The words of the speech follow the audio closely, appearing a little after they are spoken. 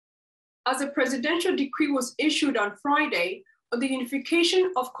as a presidential decree was issued on Friday on the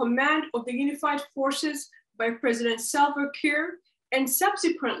unification of command of the unified forces by President Salva Kiir and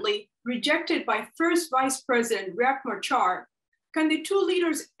subsequently rejected by First Vice President Riek Machar, can the two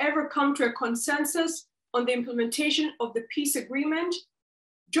leaders ever come to a consensus on the implementation of the peace agreement?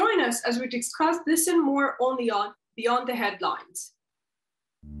 Join us as we discuss this and more only on Beyond the Headlines.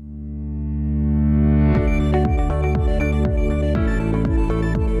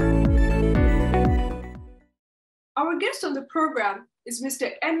 Our guest on the program is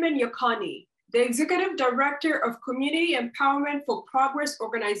Mr. Edmund Yakani, the Executive Director of Community Empowerment for Progress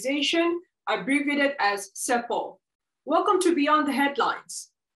Organization, abbreviated as CEPO. Welcome to Beyond the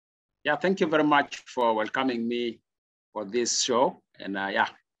Headlines. Yeah, thank you very much for welcoming me for this show. And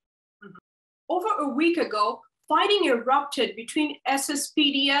Over a week ago, fighting erupted between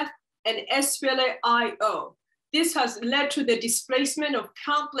SSPDF and SPLA-IO. This has led to the displacement of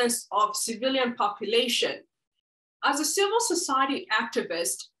countless of civilian population. As a civil society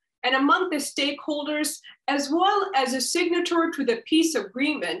activist and among the stakeholders, as well as a signatory to the peace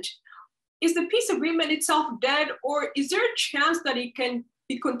agreement, is the peace agreement itself dead, or is there a chance that it can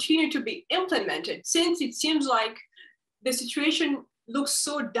continue to be implemented, since it seems like the situation looks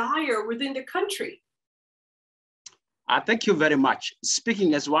so dire within the country? Thank you very much.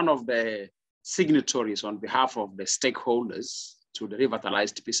 Speaking as one of the signatories on behalf of the stakeholders to the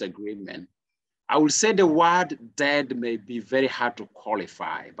revitalized peace agreement, I will say the word dead may be very hard to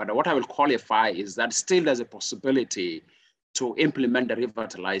qualify, but what I will qualify is that still there's a possibility to implement the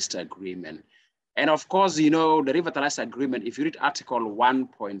revitalized agreement. And of course, you know, the revitalized agreement, if you read Article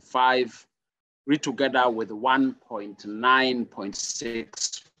 1.5, read together with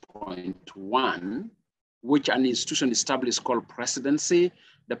 1.9.6.1, which an institution established called presidency,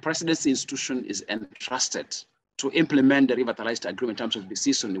 the presidency institution is entrusted to implement the revitalized agreement in terms of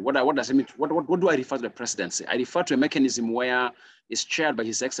decision. What does it mean? What do I refer to the presidency? I refer to a mechanism where it's chaired by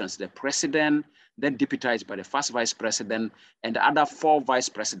His Excellency, the President, then deputized by the First Vice President, and the other 4 Vice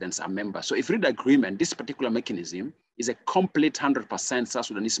Presidents are members. So if you read the agreement, this particular mechanism is a complete 100% South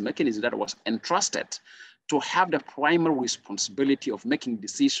Sudanese mechanism that was entrusted to have the primary responsibility of making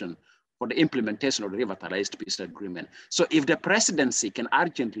decisions for the implementation of the revitalized peace agreement. So if the presidency can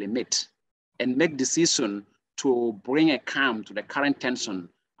urgently meet and make decisions to bring a calm to the current tension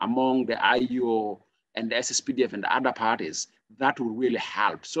among the IO and the SSPDF and the other parties, that will really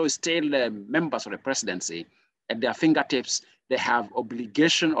help. So still the members of the presidency at their fingertips, they have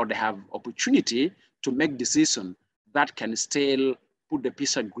obligation or they have opportunity to make decisions that can still put the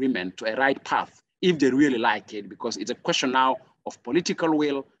peace agreement to a right path if they really like it, because it's a question now of political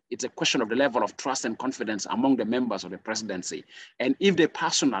will. It's a question of the level of trust and confidence among the members of the presidency. And if they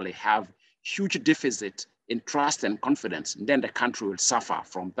personally have huge deficit in trust and confidence, then the country will suffer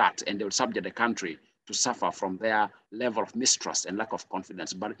from that, and they will subject the country to suffer from their level of mistrust and lack of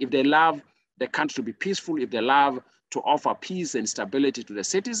confidence. But if they love the country to be peaceful, if they love to offer peace and stability to the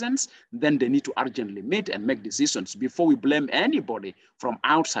citizens, then they need to urgently meet and make decisions before we blame anybody from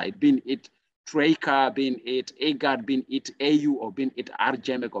outside, being it Troika, being it IGAD, being it AU, or being it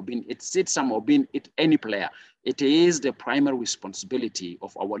RGMEC, or being it CITSAM, or being it any player. It is the primary responsibility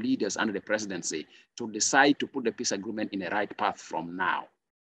of our leaders under the presidency to decide to put the peace agreement in a right path from now.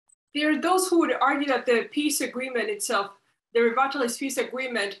 There are those who would argue that the peace agreement itself, the revitalized peace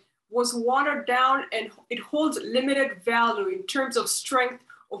agreement, was watered down and it holds limited value in terms of strength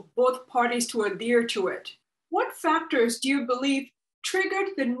of both parties to adhere to it. What factors do you believe triggered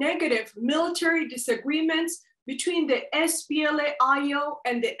the negative military disagreements between the SPLA-IO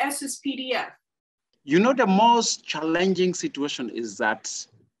and the SSPDF? You know, the most challenging situation is that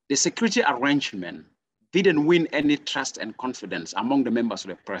the security arrangement didn't win any trust and confidence among the members of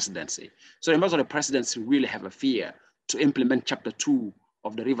the presidency. So the members of the presidency really have a fear to implement Chapter 2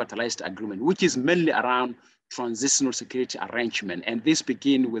 of the revitalized agreement, which is mainly around transitional security arrangement. And this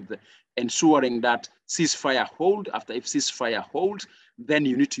begins with ensuring that ceasefire hold. After if ceasefire hold, then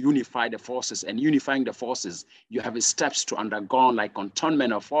you need to unify the forces, and unifying the forces, you have steps to undergo like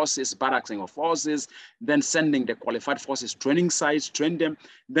cantonment of forces, barracking of forces, then sending the qualified forces training sites, train them,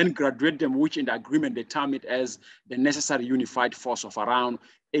 then graduate them, which in the agreement they term it as the necessary unified force of around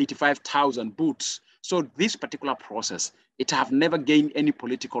 85,000 boots. So this particular process, it have never gained any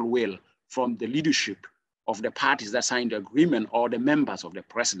political will from the leadership of the parties that signed the agreement or the members of the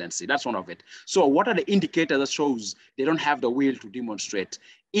presidency. That's one of it. So what are the indicators that shows they don't have the will to demonstrate?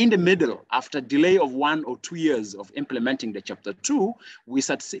 In the middle, after delay of 1 or 2 years of implementing the Chapter 2, we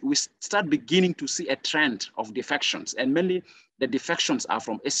start beginning to see a trend of defections, and mainly the defections are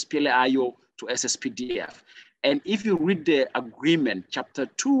from SPLA-IO to SSPDF. And if you read the agreement, chapter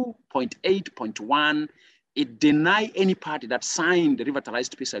 2.8.1, it denies any party that signed the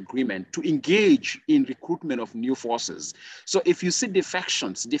revitalized peace agreement to engage in recruitment of new forces. So if you see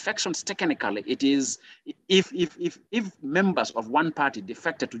defections technically, it is if members of one party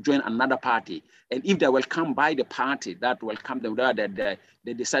defected to join another party, and if they welcome by the party that welcome them, that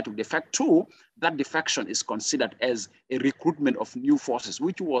they decide to defect to, that defection is considered as a recruitment of new forces,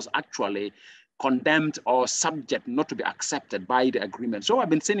 which was actually condemned or subject not to be accepted by the agreement. So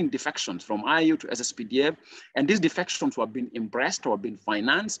I've been sending defections from IU to SSPDF, and these defections were being embraced or been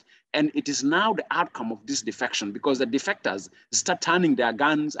financed. And it is now the outcome of this defection, because the defectors start turning their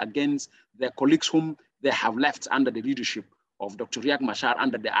guns against their colleagues whom they have left under the leadership of Dr. Riek Machar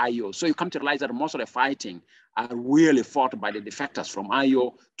under the IO. So you come to realize that most of the fighting are really fought by the defectors from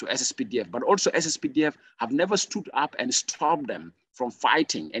IO to SSPDF, but also SSPDF have never stood up and stopped them from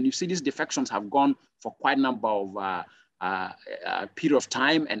fighting. And you see these defections have gone for quite a number of period of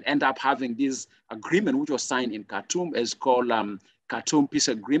time and end up having this agreement, which was signed in Khartoum, is called Khartoum Peace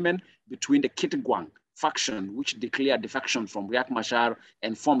Agreement between the Kitgwang faction, which declared defection from Riek Machar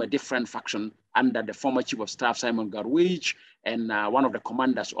and form a different faction under the former Chief of Staff, Simon Garwich, and one of the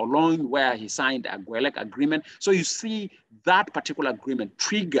commanders, Olong, where he signed a Guelec agreement. So you see that particular agreement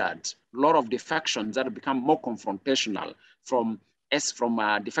triggered a lot of defections that have become more confrontational from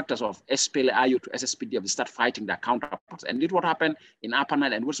defectors of SPLA-IU to SSPDF. They start fighting their counterparts. And this what happened in Upper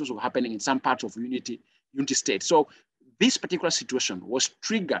Nile, and what's also happening in some parts of Unity State. So this particular situation was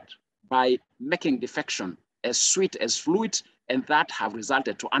triggered by making defection as sweet as fluid, and that have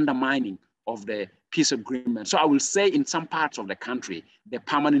resulted to undermining of the peace agreement. So I will say in some parts of the country, the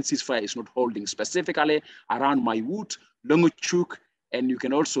permanent ceasefire is not holding, specifically around Maiwut, Longochuk, and you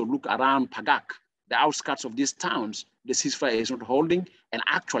can also look around Pagak, the outskirts of these towns. The ceasefire is not holding, and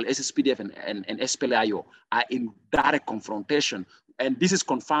actual SSPDF and SPLA-IO are in direct confrontation. And this is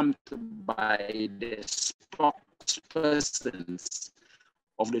confirmed by the spokespersons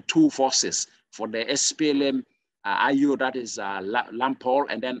of the two forces. For the SPLM IU, that is Lampol,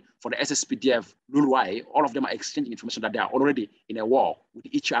 and then for the SSPDF, Lulwai, all of them are exchanging information that they are already in a war with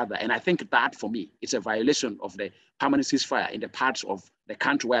each other. And I think that, for me, it's a violation of the permanent ceasefire in the parts of the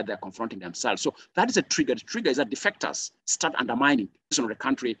country where they're confronting themselves. So that is a trigger. The trigger is that defectors start undermining the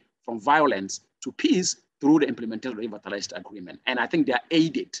country from violence to peace through the implementation of the revitalized agreement. And I think they are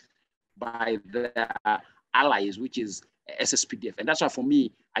aided by their allies, which is SSPDF. And that's why, for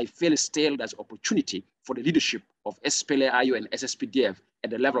me, I feel still there's opportunity for the leadership of SPLA-IU and SSPDF at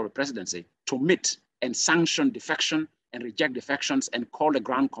the level of the presidency to meet and sanction defection and reject defections and call the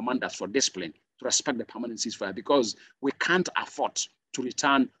ground commanders for discipline to respect the permanent ceasefire, because we can't afford to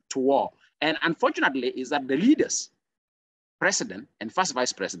return to war. And unfortunately is that the leaders, president and first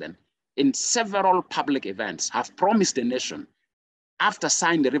vice president, in several public events have promised the nation, after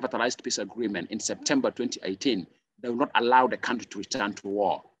signing the revitalized peace agreement in September 2018, they will not allow the country to return to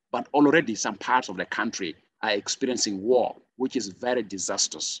war. But already some parts of the country are experiencing war, which is very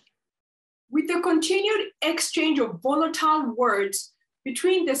disastrous. With the continued exchange of volatile words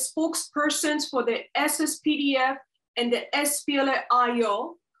between the spokespersons for the SSPDF and the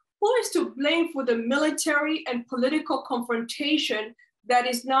SPLA-IO, who is to blame for the military and political confrontation that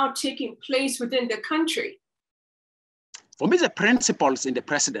is now taking place within the country? For me, the principles in the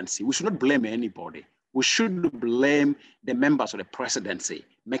presidency, we should not blame anybody. We should blame the members of the presidency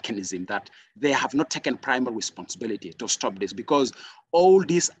mechanism that they have not taken primary responsibility to stop this, because all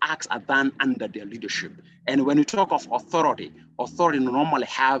these acts are done under their leadership. And when you talk of authority normally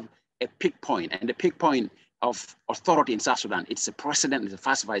have a peak point, and the peak point of authority in South Sudan, it's the president and the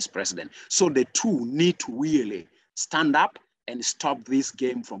first vice president. So the two need to really stand up and stop this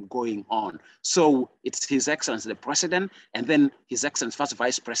game from going on. So it's His Excellency the President, and then His Excellency First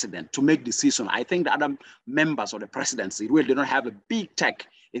Vice President to make decisions. I think the other members of the presidency really do not have a big take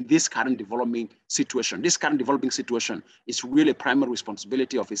in this current developing situation. This current developing situation is really primary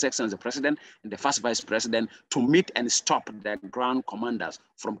responsibility of His Excellency the President and the First Vice President to meet and stop the ground commanders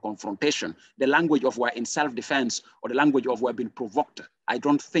from confrontation. The language of we're in self-defense or the language of we're being provoked, I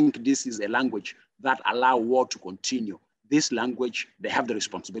don't think this is a language that allow war to continue. This language, they have the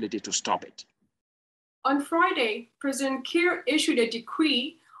responsibility to stop it. On Friday, President Kiir issued a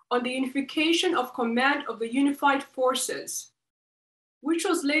decree on the unification of command of the unified forces, which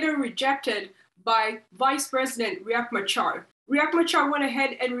was later rejected by Vice President Riek Machar. Riek Machar went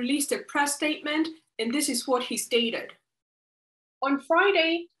ahead and released a press statement, and this is what he stated. On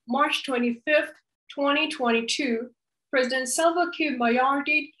Friday, March 25th, 2022, President Salva Kiir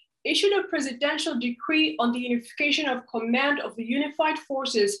Mayardit issued a presidential decree on the unification of command of the unified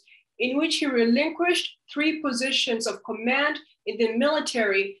forces in which he relinquished 3 positions of command in the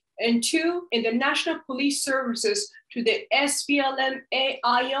military and 2 in the National Police Services to the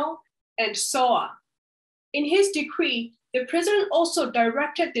SPLM-AIO and SOA. In his decree, the president also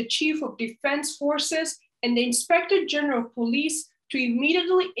directed the Chief of Defense Forces and the Inspector General of Police to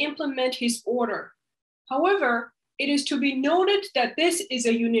immediately implement his order. However, it is to be noted that this is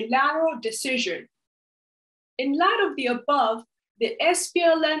a unilateral decision. In light of the above, the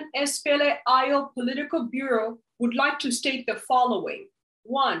SPLM-SPLA-IO Political Bureau would like to state the following.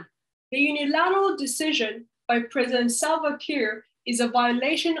 1. The unilateral decision by President Salva Kiir is a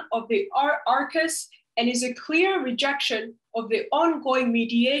violation of the ARCUS and is a clear rejection of the ongoing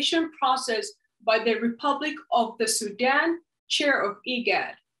mediation process by the Republic of the Sudan, chair of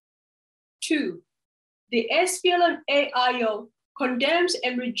IGAD. 2. The SPLM-AIO condemns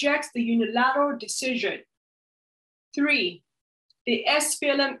and rejects the unilateral decision. 3. The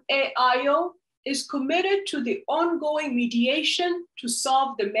SPLM-AIO is committed to the ongoing mediation to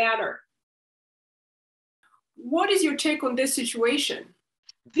solve the matter. What is your take on this situation?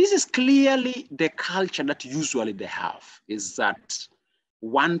 This is clearly the culture that usually they have, is that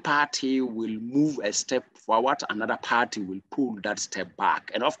one party will move a step forward, another party will pull that step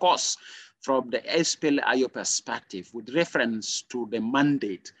back. And of course, from the SPLA-IO perspective, with reference to the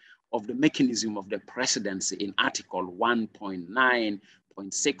mandate of the mechanism of the presidency in Article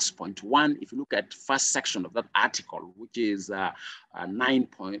 1.9.6.1, if you look at first section of that article, which is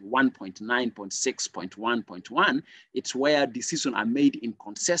 1.9.6.1.1, it's where decisions are made in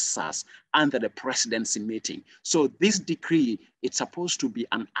consensus under the presidency meeting. So this decree, it's supposed to be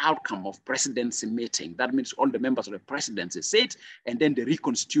an outcome of presidency meeting. That means all the members of the presidency sit and then they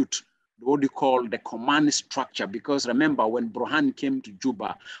reconstitute what you call the command structure. Because remember, when Burhan came to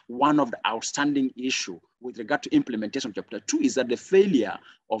Juba, one of the outstanding issues with regard to implementation of Chapter 2 is that the failure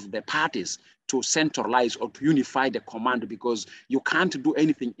of the parties to centralize or to unify the command, because you can't do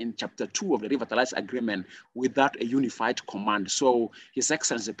anything in Chapter 2 of the Revitalized Agreement without a unified command. So His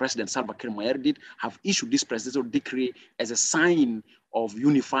Excellency President Salva Kiir Mayardit have issued this presidential decree as a sign of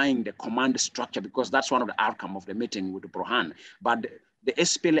unifying the command structure, because that's one of the outcomes of the meeting with Burhan. But the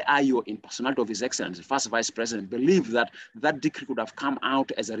SPLA-IO, in personality of His Excellency, First Vice President, believed that that decree could have come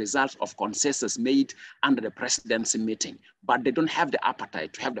out as a result of consensus made under the presidency meeting, but they don't have the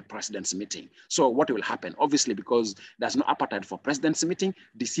appetite to have the presidency meeting. So what will happen? Obviously, because there's no appetite for presidency meeting,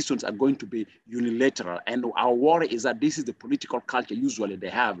 decisions are going to be unilateral. And our worry is that this is the political culture usually they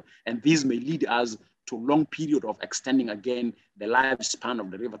have, and this may lead us to a long period of extending again the lifespan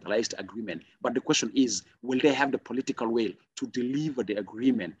of the Revitalized Agreement. But the question is, will they have the political will to deliver the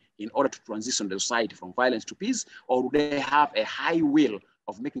agreement in order to transition the society from violence to peace, or do they have a high will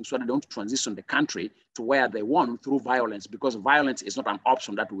of making sure they don't transition the country to where they want through violence, because violence is not an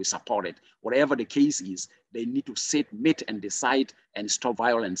option that we support it. Whatever the case is, they need to sit, meet and decide and stop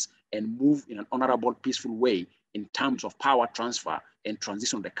violence and move in an honorable, peaceful way in terms of power transfer and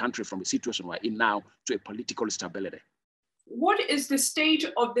transition the country from the situation we're in now to a political stability. What is the state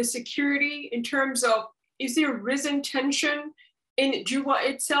of the security in terms of, is there risen tension in Juba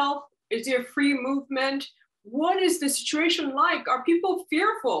itself? Is there free movement? What is the situation like? Are people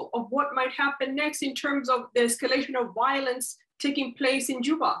fearful of what might happen next in terms of the escalation of violence taking place in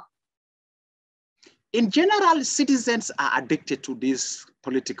Juba? In general, citizens are addicted to this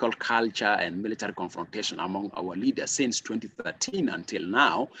political culture and military confrontation among our leaders since 2013 until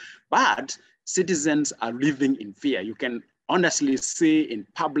now, but citizens are living in fear. You can honestly see in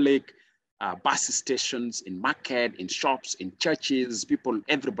public bus stations, in market, in shops, in churches, people,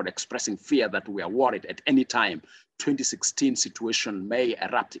 everybody expressing fear that we are worried at any time 2016 situation may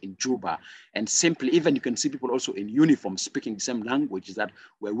erupt in Juba. And simply, even you can see people also in uniform speaking the same language, that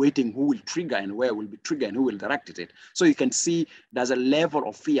we're waiting who will trigger and where will be triggered and who will direct it. So you can see there's a level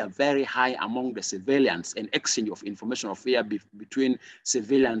of fear very high among the civilians, and exchange of information of fear between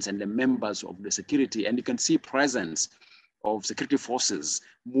civilians and the members of the security. And you can see presence of security forces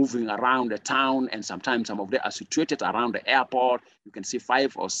moving around the town, and sometimes some of them are situated around the airport. You can see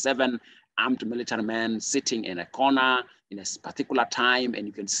 5 or 7 armed military men sitting in a corner in a particular time, and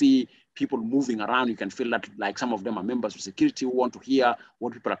you can see people moving around. You can feel that like some of them are members of security who want to hear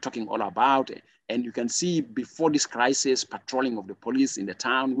what people are talking all about. And you can see before this crisis, patrolling of the police in the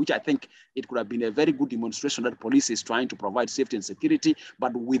town, which I think it could have been a very good demonstration that police is trying to provide safety and security.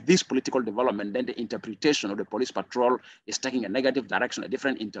 But with this political development, then the interpretation of the police patrol is taking a negative direction, a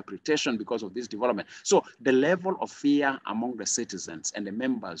different interpretation because of this development. So the level of fear among the citizens and the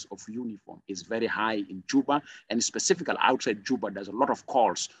members of uniform is very high in Juba, and specifically outside Juba, there's a lot of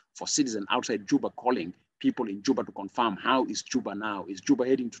calls for citizens outside Juba calling people in Juba to confirm how is Juba now. Is Juba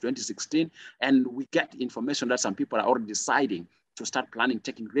heading to 2016? And we get information that some people are already deciding to start planning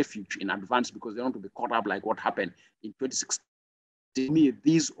taking refuge in advance because they want to be caught up like what happened in 2016. To me,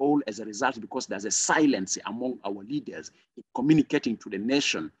 these all as a result because there's a silence among our leaders in communicating to the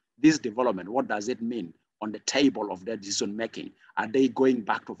nation this development. What does it mean on the table of their decision making? Are they going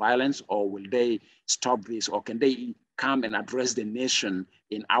back to violence, or will they stop this, or can they come and address the nation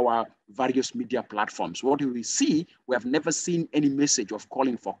in our various media platforms? What we see, we have never seen any message of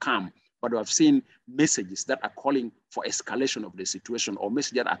calling for calm, but we have seen messages that are calling for escalation of the situation, or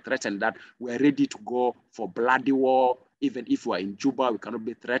messages that are threatened that we're ready to go for bloody war. Even if we're in Juba, we cannot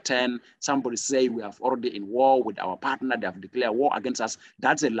be threatened. Somebody say we have already in war with our partner, they have declared war against us.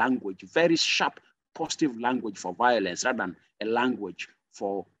 That's a language, very sharp, positive language for violence rather than a language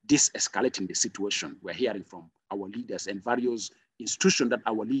for de-escalating the situation. We're hearing from our leaders and various institutions that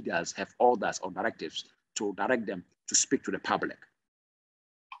our leaders have orders or directives to direct them to speak to the public.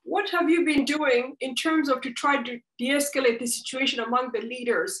 What have you been doing in terms of to try to de-escalate the situation among the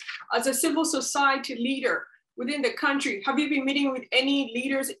leaders? As a civil society leader within the country, have you been meeting with any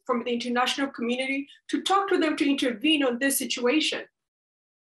leaders from the international community to talk to them to intervene on this situation?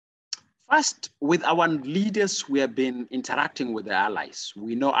 First, with our leaders, we have been interacting with the allies.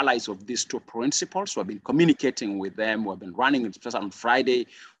 We know allies of these two principles. We've been communicating with them. We've been running, especially on Friday,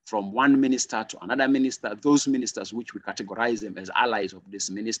 from one minister to another minister, those ministers which we categorize them as allies of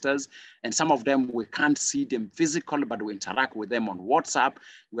these ministers. And some of them, we can't see them physically, but we interact with them on WhatsApp.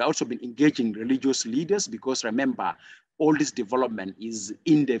 We've also been engaging religious leaders because remember, all this development is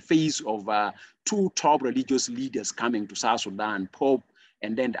in the face of two top religious leaders coming to South Sudan, Pope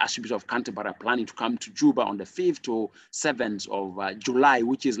and then the Archbishop of Canterbury are planning to come to Juba on the 5th to 7th of July,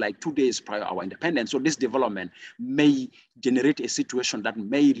 which is like 2 days prior to our independence. So this development may generate a situation that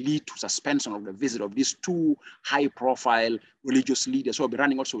may lead to suspension of the visit of these two high-profile religious leaders. So we'll be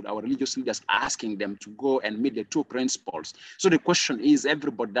running also with our religious leaders, asking them to go and meet the two principles. So the question is,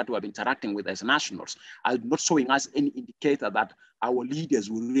 everybody that we have interacting with as nationals are not showing us any indicator that our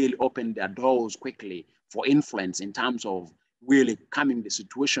leaders will really open their doors quickly for influence in terms of really calming the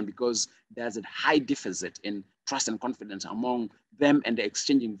situation, because there's a high deficit in trust and confidence among them, and they're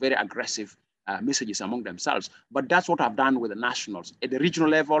exchanging very aggressive messages among themselves. But that's what I've done with the nationals. At the regional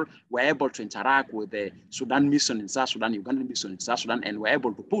level, we're able to interact with the Sudan mission in South Sudan, Ugandan mission in South Sudan, and we're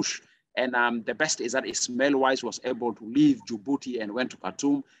able to push. And the best is that Ismail Wise was able to leave Djibouti and went to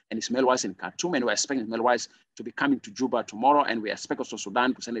Khartoum, and Ismail Wise in Khartoum, and we're expecting Ismail Wise to be coming to Juba tomorrow, and we expect also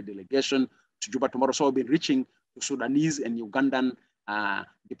Sudan to send a delegation to Juba tomorrow. So we've been reaching to Sudanese and Ugandan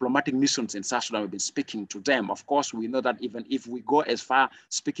diplomatic missions in South Sudan. We've been speaking to them. Of course, we know that even if we go as far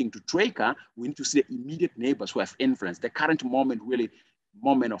speaking to Troika, we need to see the immediate neighbors who have influence. The current moment, really,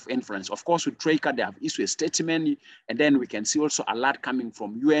 moment of influence. Of course, with Troika, they have issued a statement, and then we can see also a lot coming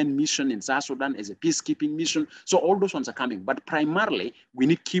from UN mission in South Sudan as a peacekeeping mission. So all those ones are coming, but primarily we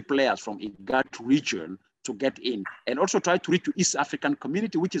need key players from IGAD region to get in, and also try to reach to East African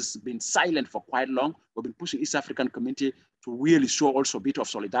community, which has been silent for quite long. We've been pushing East African community to really show also a bit of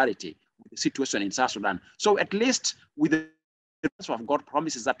solidarity with the situation in South Sudan. So at least with the of God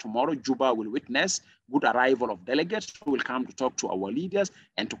promises that tomorrow Juba will witness good arrival of delegates who will come to talk to our leaders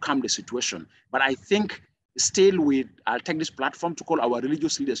and to calm the situation. But I think still I'll take this platform to call our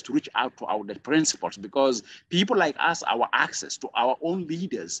religious leaders to reach out to our principles, because people like us, our access to our own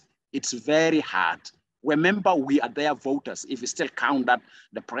leaders, it's very hard. Remember, we are their voters if we still count that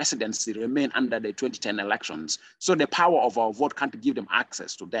the presidency remain under the 2010 elections. So the power of our vote can't give them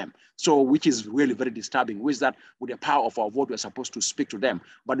access to them. So which is really very disturbing, with that with the power of our vote, we're supposed to speak to them.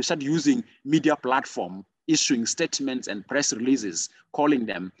 But we start using media platform, issuing statements and press releases, calling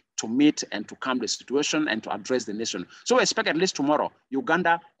them to meet and to calm the situation and to address the nation. So I expect at least tomorrow,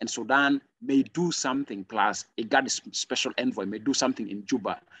 Uganda and Sudan may do something, plus IGAD special envoy may do something in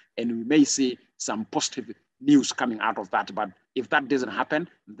Juba, and we may see some positive news coming out of that. But if that doesn't happen,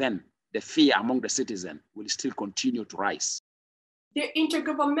 then the fear among the citizens will still continue to rise. The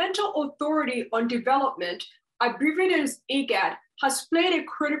Intergovernmental Authority on Development, abbreviated as IGAD, has played a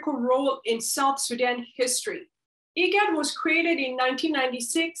critical role in South Sudan history. IGAD was created in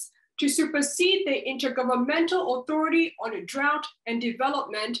 1996 to supersede the Intergovernmental Authority on Drought and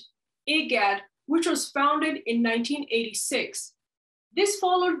Development, IGAD, which was founded in 1986. This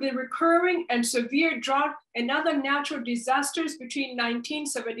followed the recurring and severe drought and other natural disasters between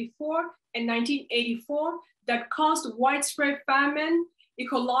 1974 and 1984 that caused widespread famine,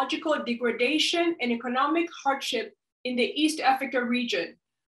 ecological degradation, and economic hardship in the East Africa region.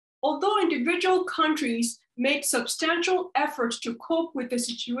 Although individual countries made substantial efforts to cope with the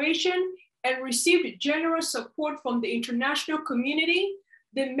situation, and received generous support from the international community,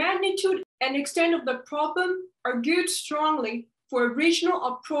 the magnitude and extent of the problem argued strongly for a regional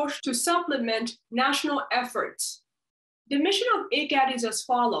approach to supplement national efforts. The mission of IGAD is as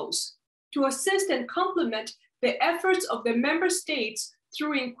follows: to assist and complement the efforts of the member states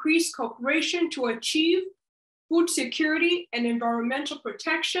through increased cooperation to achieve food security and environmental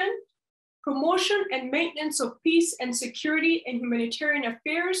protection, promotion and maintenance of peace and security and humanitarian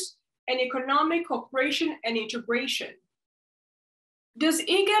affairs, and economic cooperation and integration. Does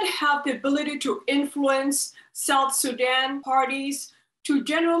IGAD have the ability to influence South Sudan parties to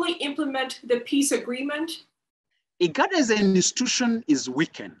generally implement the peace agreement? IGAD as an institution is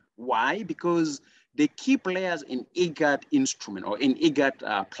weakened. Why? Because the key players in IGAD instrument or in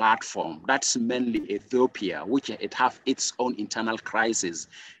IGAD platform, that's mainly Ethiopia, which it have its own internal crisis.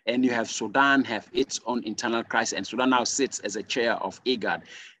 And you have Sudan have its own internal crisis, and Sudan now sits as a chair of IGAD.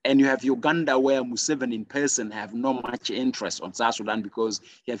 And you have Uganda, where Museveni in person have no much interest on South Sudan because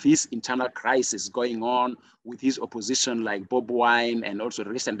he has his internal crisis going on with his opposition like Bob Wine, and also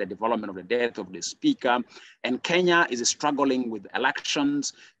recent the development of the death of the speaker. And Kenya is struggling with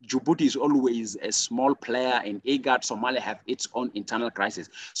elections. Djibouti is always a small player in IGAD. Somalia have its own internal crisis.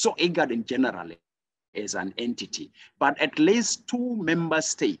 So IGAD in general as an entity, but at least two member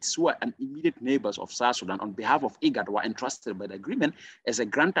states who are immediate neighbors of South Sudan on behalf of IGAD were entrusted by the agreement as a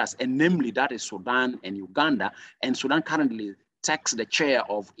grantors, and namely that is Sudan and Uganda. And Sudan currently takes the chair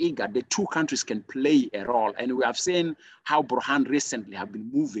of IGAD. The two countries can play a role, and we have seen how Burhan recently have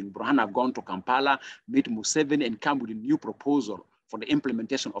been moving. Burhan have gone to Kampala, meet Museveni, and come with a new proposal for the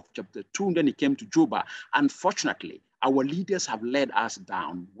implementation of Chapter 2, and then he came to Juba. Unfortunately, our leaders have let us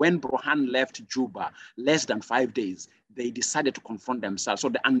down. When Burhan left Juba, less than 5 days, they decided to confront themselves. So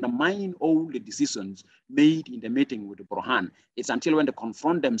they undermine all the decisions made in the meeting with Burhan. It's until when they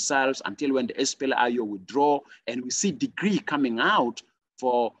confront themselves, until when the SPLIO withdraw, and we see decree coming out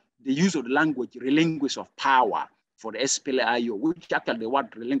for the use of the language, relinquish of power for the SPLIO, which actually the word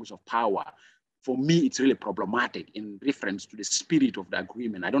relinquish of power, for me, it's really problematic in reference to the spirit of the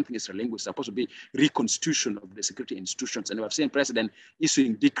agreement. I don't think it's relinquished. It's supposed to be reconstitution of the security institutions. And we have seen President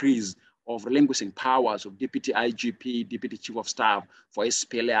issuing decrees of relinquishing powers of Deputy IGP, Deputy Chief of Staff for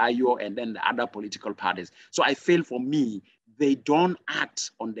SPLIO, and then the other political parties. So I feel for me, they don't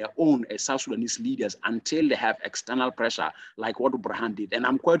act on their own as South Sudanese leaders until they have external pressure like what Burhan did. And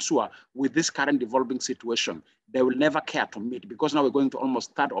I'm quite sure with this current developing situation, they will never care to meet, because now we're going to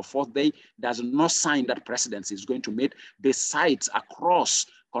almost third or fourth day. There's no sign that presidency is going to meet, besides across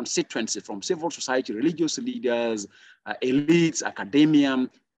constituencies from civil society, religious leaders, elites, academia,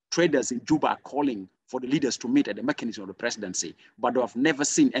 traders in Juba are calling for the leaders to meet at the mechanism of the presidency, but we have never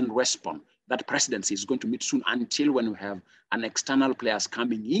seen any response that presidency is going to meet soon until when we have an external players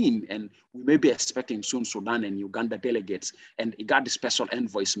coming in, and we may be expecting soon Sudan and Uganda delegates, and IGAD special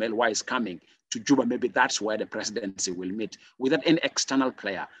envoy Ismail Wai is coming to Juba. Maybe that's where the presidency will meet. Without any external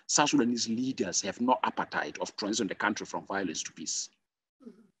player, South Sudanese leaders have no appetite of transitioning the country from violence to peace.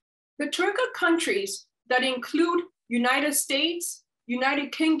 The Troika countries that include United States,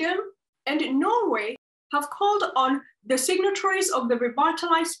 United Kingdom, and Norway have called on the signatories of the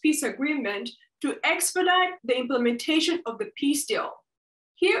revitalized peace agreement to expedite the implementation of the peace deal.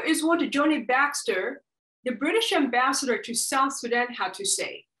 Here is what Johnny Baxter, the British ambassador to South Sudan, had to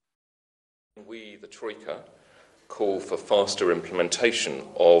say. We, the Troika, call for faster implementation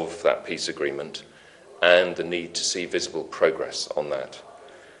of that peace agreement and the need to see visible progress on that.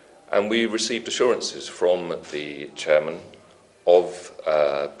 And we received assurances from the chairman of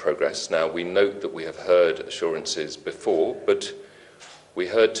progress. Now, we note that we have heard assurances before, but we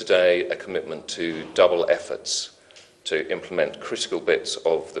heard today a commitment to double efforts to implement critical bits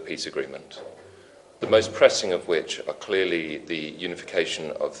of the peace agreement, the most pressing of which are clearly the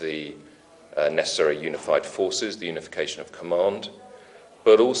unification of the necessary unified forces, the unification of command,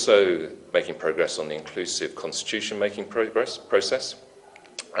 but also making progress on the inclusive constitution-making process,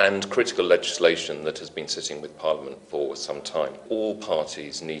 and critical legislation that has been sitting with Parliament for some time. All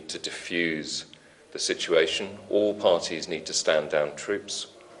parties need to diffuse the situation. All parties need to stand down troops.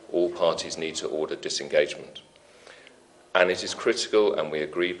 All parties need to order disengagement. And it is critical, and we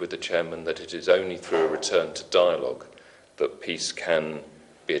agreed with the chairman, that it is only through a return to dialogue that peace can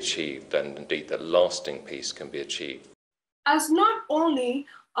be achieved, and indeed that lasting peace can be achieved. As not only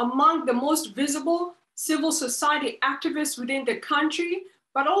among the most visible civil society activists within the country,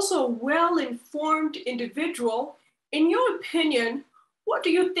 but also a well-informed individual, in your opinion, what do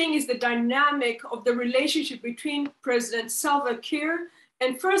you think is the dynamic of the relationship between President Salva Kiir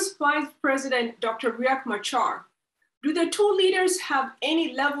and First Vice President Dr. Riek Machar? Do the two leaders have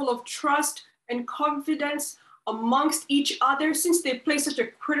any level of trust and confidence amongst each other since they play such a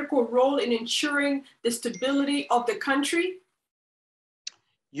critical role in ensuring the stability of the country?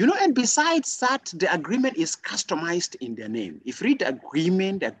 You know, and besides that, the agreement is customized in their name. If you read the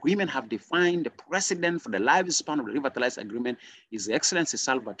agreement have defined the president for the lifespan of the revitalized agreement is His Excellency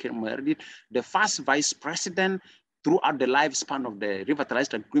Salva Kiir. The first vice president throughout the lifespan of the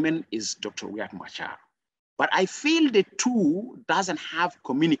revitalized agreement is Dr. Riek Machar. But I feel the two doesn't have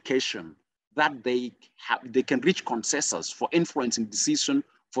communication that they can reach consensus for influencing decision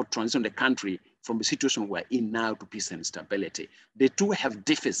for transition the country from the situation we're in now to peace and stability. The two have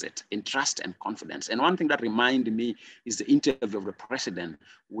deficit in trust and confidence. And one thing that reminded me is the interview of the president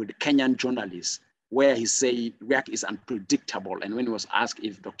with the Kenyan journalists, where he said Riek is unpredictable. And when he was asked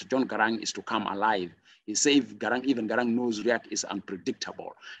if Dr. John Garang is to come alive, he said even Garang knows Riek is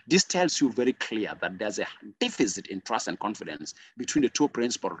unpredictable. This tells you very clear that there's a deficit in trust and confidence between the two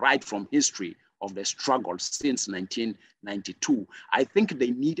principals right from history of the struggle since 1992. I think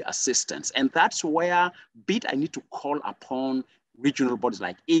they need assistance. And that's where I need to call upon regional bodies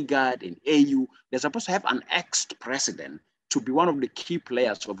like IGAD and AU. They're supposed to have an ex-president to be one of the key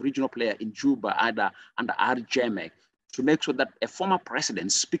players of regional player in Juba under RJMEC, to make sure that a former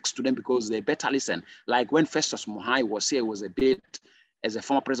president speaks to them because they better listen. Like when Festus Mogae was here, was a bit, as a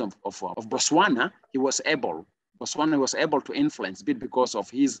former president of Botswana, he was able to influence a bit because of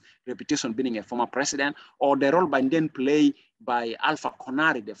his reputation being a former president, or the role by then played by Alpha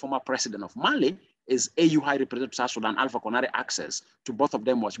Konari, the former president of Mali, is AU High Representative South Sudan. Alpha Konari access to both of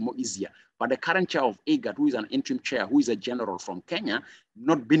them was more easier. But the current chair of IGAD, who is an interim chair, who is a general from Kenya,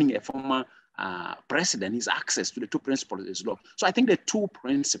 not being a former president, his access to the two principles is low. So I think the two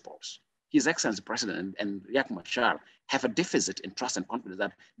principles, His Excellency President and Riek Machar, have a deficit in trust and confidence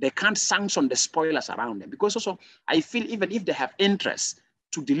that they can't sanction the spoilers around them. Because also, I feel even if they have interest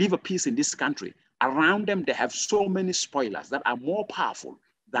to deliver peace in this country, around them they have so many spoilers that are more powerful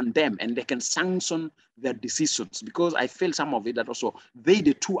than them, and they can sanction their decisions. Because I feel some of it that also they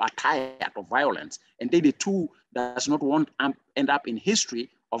the two are tired of violence, and they the two does not want to end up in history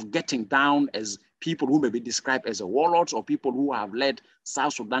of getting down as people who may be described as a warlords, or people who have led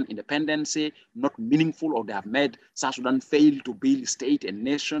South Sudan independency not meaningful, or they have made South Sudan fail to build state and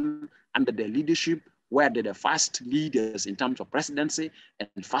nation under their leadership, where they're the first leaders in terms of presidency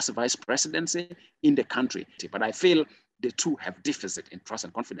and first vice presidency in the country. But I feel the two have deficit in trust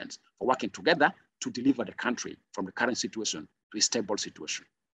and confidence for working together to deliver the country from the current situation to a stable situation.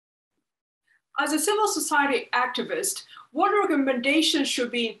 As a civil society activist, what recommendations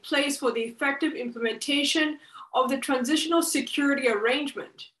should be in place for the effective implementation of the transitional security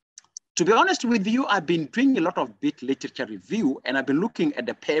arrangement? To be honest with you, I've been doing a lot of big literature review, and I've been looking at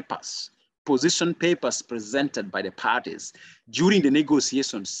the papers, position papers presented by the parties during the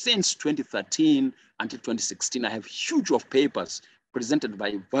negotiations since 2013 until 2016. I have huge of papers presented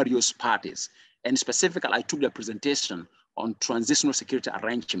by various parties. And specifically, I took the presentation on transitional security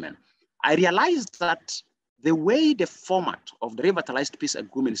arrangement. I realized that the way the format of the revitalized peace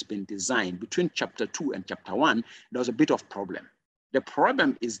agreement has been designed between chapter 2 and chapter 1, there was a bit of problem. The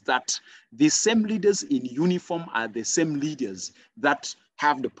problem is that the same leaders in uniform are the same leaders that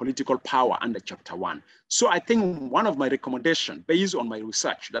have the political power under chapter 1. So I think one of my recommendations, based on my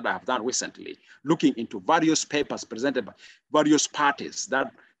research that I have done recently, looking into various papers presented by various parties,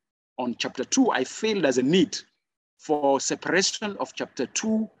 that on chapter 2, I feel there's a need for separation of chapter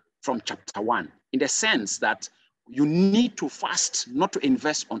 2 from chapter 1, in the sense that you need to first not to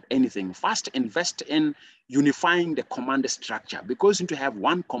invest on anything. First, invest in unifying the command structure, because you need to have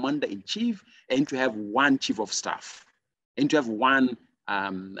one commander in chief, and to have one chief of staff, and to have one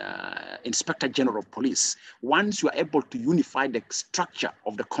inspector general of police. Once you are able to unify the structure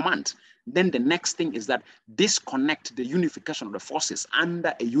of the command, then the next thing is that disconnect the unification of the forces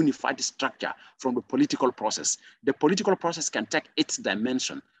under a unified structure from the political process. The political process can take its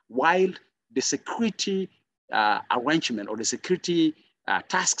dimension, while the security arrangement or the security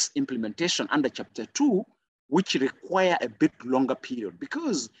tasks implementation under chapter 2, which require a bit longer period.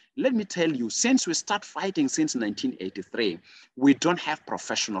 Because let me tell you, since we start fighting since 1983, we don't have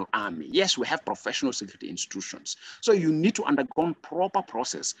professional army. Yes, we have professional security institutions. So you need to undergo proper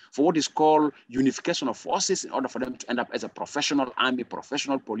process for what is called unification of forces in order for them to end up as a professional army,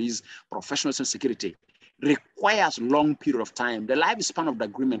 professional police, professional security. Requires long period of time. The lifespan of the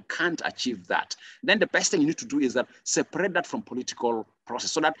agreement can't achieve that. Then the best thing you need to do is that separate that from political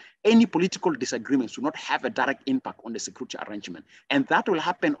process, so that any political disagreements do not have a direct impact on the security arrangement. And that will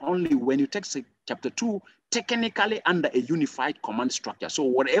happen only when you take chapter 2 technically under a unified command structure. So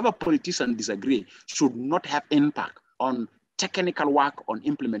whatever politicians disagree should not have impact on technical work on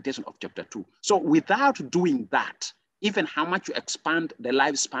implementation of Chapter 2. So without doing that, even how much you expand the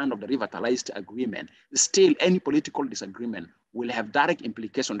lifespan of the revitalized agreement, still any political disagreement will have direct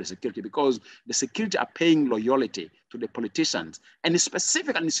implication on the security, because the security are paying loyalty to the politicians. And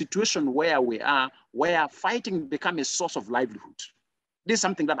specifically in a situation where we are, where fighting become a source of livelihood. This is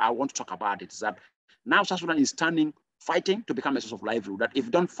something that I want to talk about. It's that now South Sudan is fighting to become a source of livelihood. That if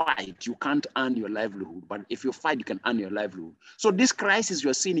you don't fight, you can't earn your livelihood. But if you fight, you can earn your livelihood. So this crisis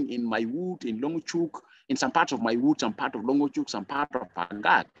you're seeing in Maiwut, in Longchuk, in some parts of Maiwut, some part of Longchuk, some part of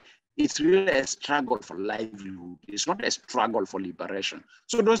Pangak, it's really a struggle for livelihood. It's not a struggle for liberation.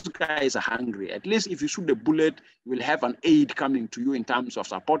 So those guys are hungry. At least if you shoot a bullet, you will have an aid coming to you in terms of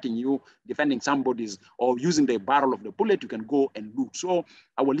supporting you, defending somebody's, or using the barrel of the bullet, you can go and loot. So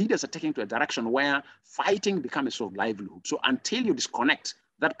our leaders are taking to a direction where fighting becomes a sort of livelihood. So until you disconnect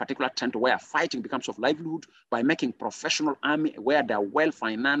that particular trend where fighting becomes of livelihood by making professional army where they're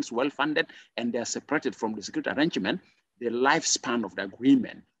well-financed, well-funded, and they're separated from the security arrangement, the lifespan of the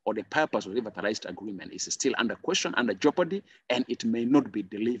agreement or the purpose of the revitalized agreement is still under question, under jeopardy, and it may not be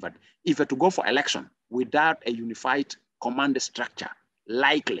delivered. If you're to go for election without a unified command structure,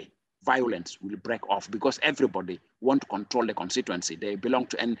 likely violence will break off because everybody want to control the constituency they belong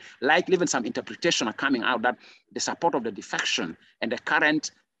to. And likely even some interpretation are coming out that the support of the defection and the current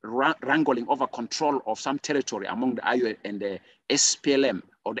wrangling over control of some territory among the IU and the SPLM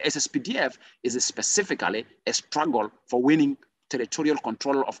or the SSPDF is specifically a struggle for winning territorial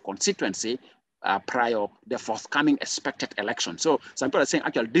control of constituency prior the forthcoming expected election. So some people are saying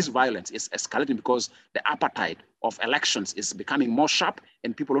actually this violence is escalating because the appetite of elections is becoming more sharp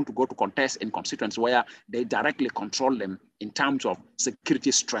and people want to go to contest in constituencies where they directly control them in terms of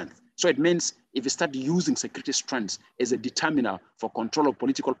security strength. So it means if you start using security strengths as a determiner for control of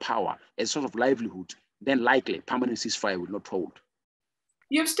political power as a sort of livelihood, then likely permanent ceasefire will not hold.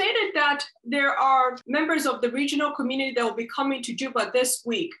 You've stated that there are members of the regional community that will be coming to Juba this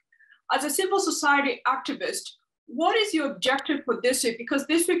week. As a civil society activist, what is your objective for this week? Because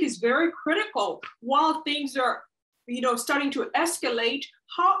this week is very critical. While things are, starting to escalate,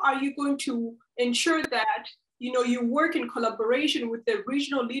 how are you going to ensure that, you work in collaboration with the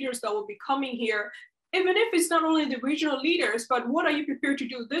regional leaders that will be coming here, even if it's not only the regional leaders, but what are you prepared to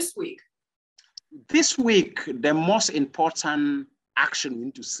do this week? This week, the most important action we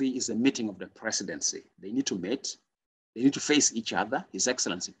need to see is a meeting of the presidency. They need to meet. They need to face each other, His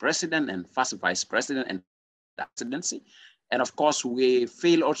Excellency President and First Vice President and the presidency. And of course, we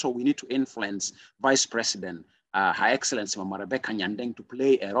feel also we need to influence Vice President, Her Excellency Mama Rebecca Nyandeng, to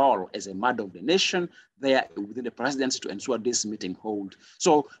play a role as a mother of the nation there within the presidency to ensure this meeting hold.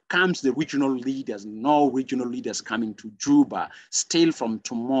 So comes the regional leaders, no regional leaders coming to Juba, still from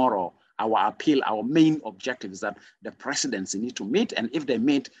tomorrow. Our appeal, our main objective is that the presidency need to meet, and if they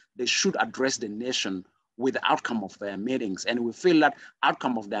meet, they should address the nation with the outcome of their meetings. And we feel that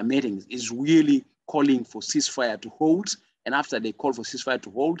outcome of their meetings is really calling for ceasefire to hold. And after they call for ceasefire to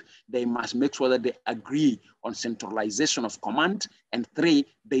hold, they must make sure that they agree on centralization of command. And 3,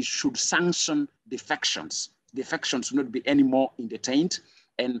 they should sanction defections. Defections should not be any more entertained.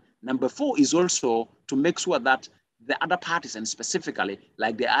 And number 4 is also to make sure that the other parties, and specifically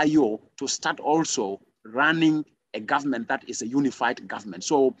like the IO, to start also running a government that is a unified government.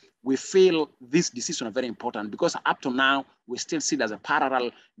 So we feel this decision are very important because up to now, we still see there's a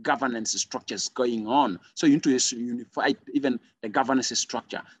parallel governance structures going on. So you need to unify even the governance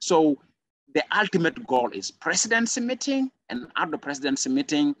structure. So the ultimate goal is presidency meeting, and at the presidency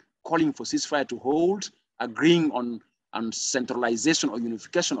meeting, calling for ceasefire to hold, agreeing on centralization or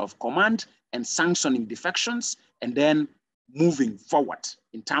unification of command and sanctioning defections, and then moving forward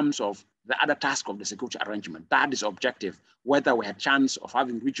in terms of the other task of the security arrangement. That is objective. Whether we had chance of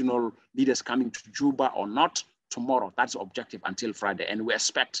having regional leaders coming to Juba or not tomorrow, that's objective until Friday. And we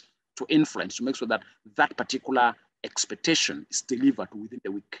expect to influence, to make sure that that particular expectation is delivered within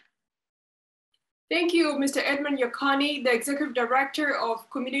the week. Thank you, Mr. Edmund Yakani, the Executive Director of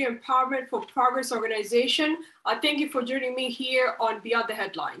Community Empowerment for Progress Organization. Thank you for joining me here on Beyond the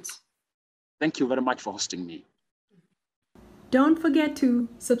Headlines. Thank you very much for hosting me. Don't forget to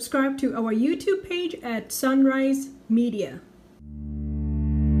subscribe to our YouTube page at Sunrise Media.